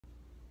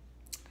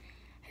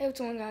Hey, what's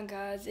going on,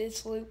 guys?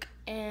 It's Luke,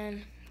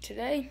 and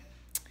today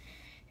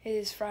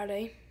is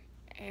Friday,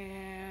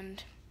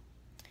 and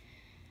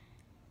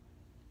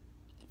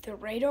the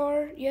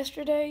radar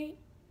yesterday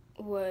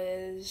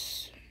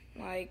was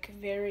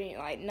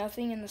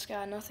nothing in the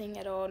sky, nothing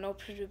at all, no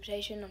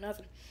precipitation, no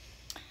nothing.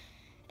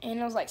 And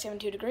it was like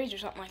 72 degrees or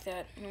something like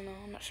that. I don't know,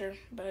 I'm not sure,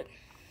 but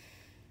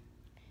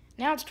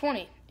now it's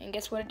 20, and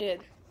guess what it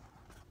did?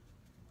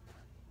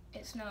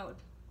 It snowed.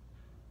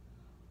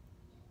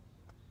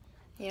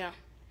 Yeah.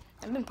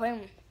 I've been playing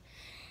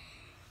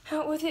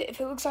with it. If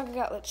it looks like I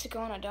got lipstick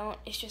on, I don't.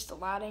 It's just the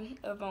lighting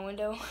of my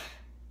window.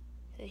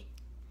 See?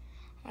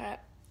 Alright.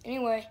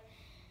 Anyway,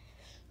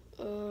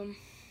 I don't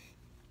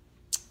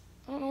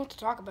know what to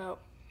talk about.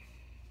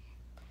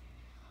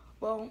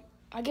 Well,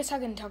 I guess I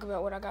can talk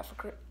about what I got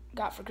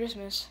for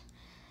Christmas.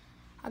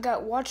 I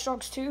got Watch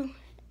Dogs 2,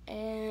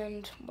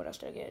 and what else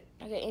did I get?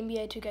 I got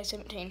NBA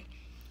 2K17.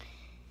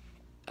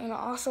 And I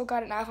also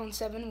got an iPhone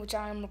 7, which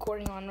I am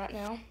recording on right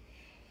now.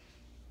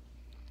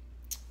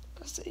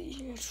 Let's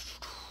see.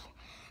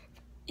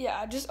 Yeah,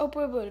 I just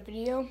uploaded a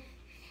video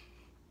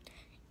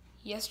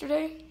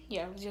yesterday.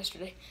 Yeah, it was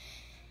yesterday.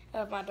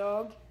 Of my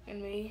dog and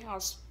me. I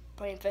was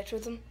playing fetch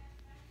with him.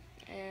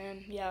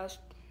 And yeah, it was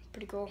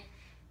pretty cool.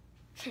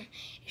 You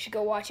should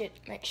go watch it.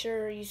 Make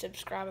sure you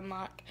subscribe and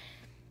like.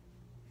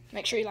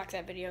 Make sure you like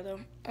that video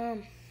though.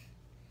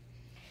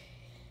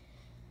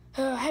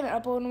 I haven't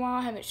uploaded in a while.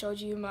 I haven't showed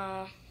you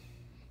my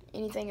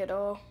anything at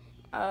all.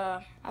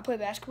 I play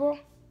basketball.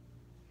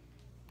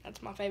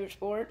 That's my favorite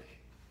sport.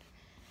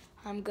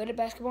 I'm good at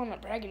basketball. I'm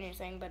not bragging or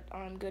anything, but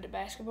I'm good at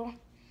basketball.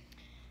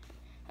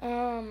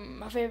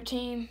 My favorite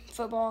team,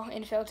 football,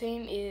 NFL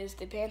team, is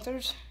the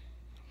Panthers.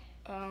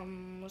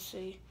 Let's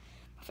see.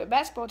 My favorite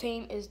basketball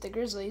team is the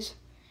Grizzlies.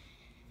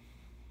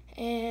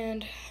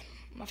 And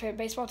my favorite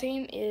baseball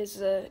team is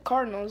the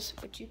Cardinals,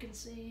 which you can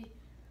see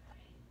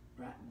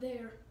right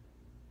there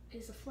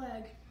is a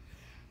flag.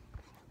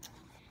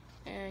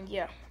 And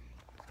yeah.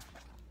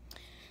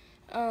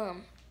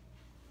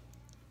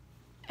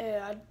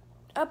 I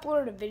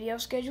uploaded a video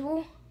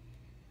schedule.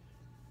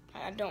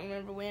 I don't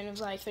remember when. It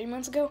was like 3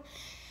 months ago.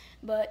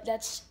 But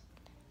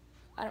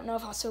I don't know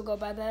if I'll still go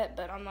by that,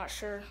 but I'm not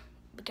sure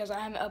because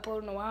I haven't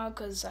uploaded in a while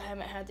because I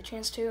haven't had the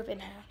chance to. I've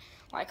been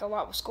like a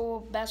lot with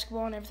school,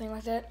 basketball, and everything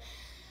like that.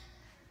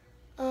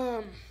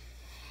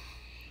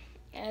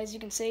 As you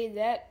can see,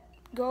 that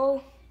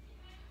goal,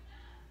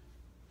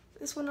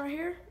 this one right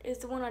here, is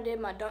the one I did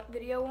my dunk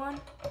video on.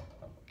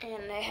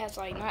 And it has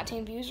like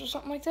 19 views or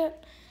something like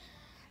that.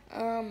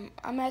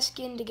 I'm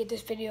asking to get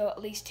this video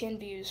at least 10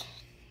 views.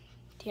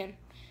 10.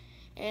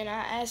 And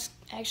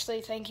actually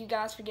thank you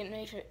guys for getting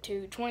me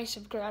to 20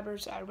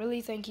 subscribers. I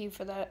really thank you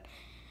for that.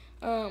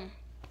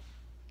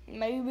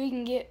 Maybe we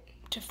can get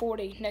to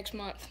 40 next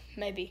month.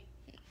 Maybe.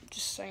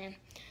 Just saying.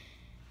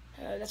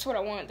 That's what I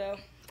want though.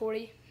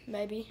 40,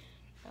 maybe.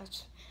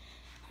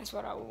 That's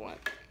what I would want.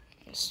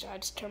 I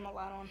just turn my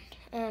light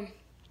on.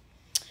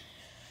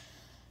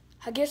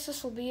 I guess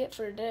this will be it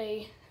for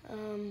today.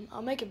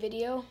 I'll make a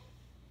video.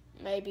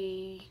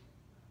 Maybe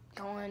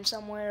going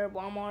somewhere,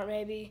 Walmart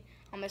maybe.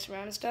 I'll mess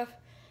around and stuff.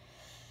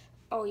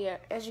 Oh yeah,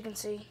 as you can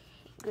see,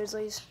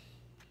 Grizzlies.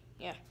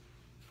 Yeah.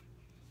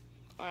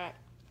 Alright.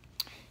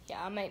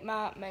 Yeah, I might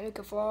make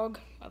a vlog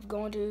of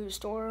going to the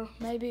store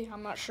maybe.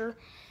 I'm not sure.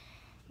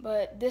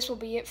 But this will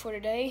be it for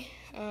today.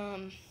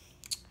 Let's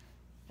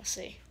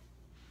see.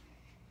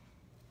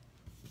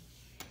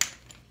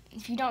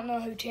 If you don't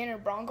know who Tanner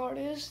Braungardt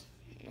is,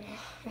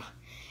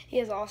 he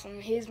is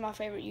awesome. He is my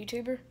favorite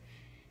YouTuber.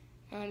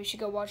 You should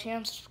go watch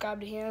him,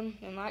 subscribe to him,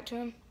 and like to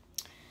him.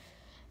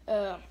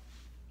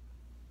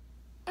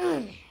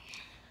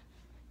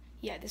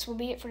 Yeah, this will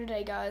be it for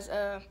today, guys.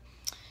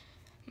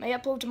 May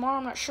upload tomorrow,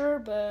 I'm not sure,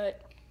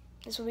 but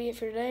this will be it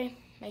for today.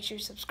 Make sure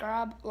you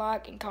subscribe,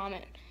 like, and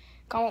comment.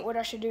 Comment what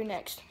I should do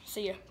next.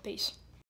 See ya. Peace.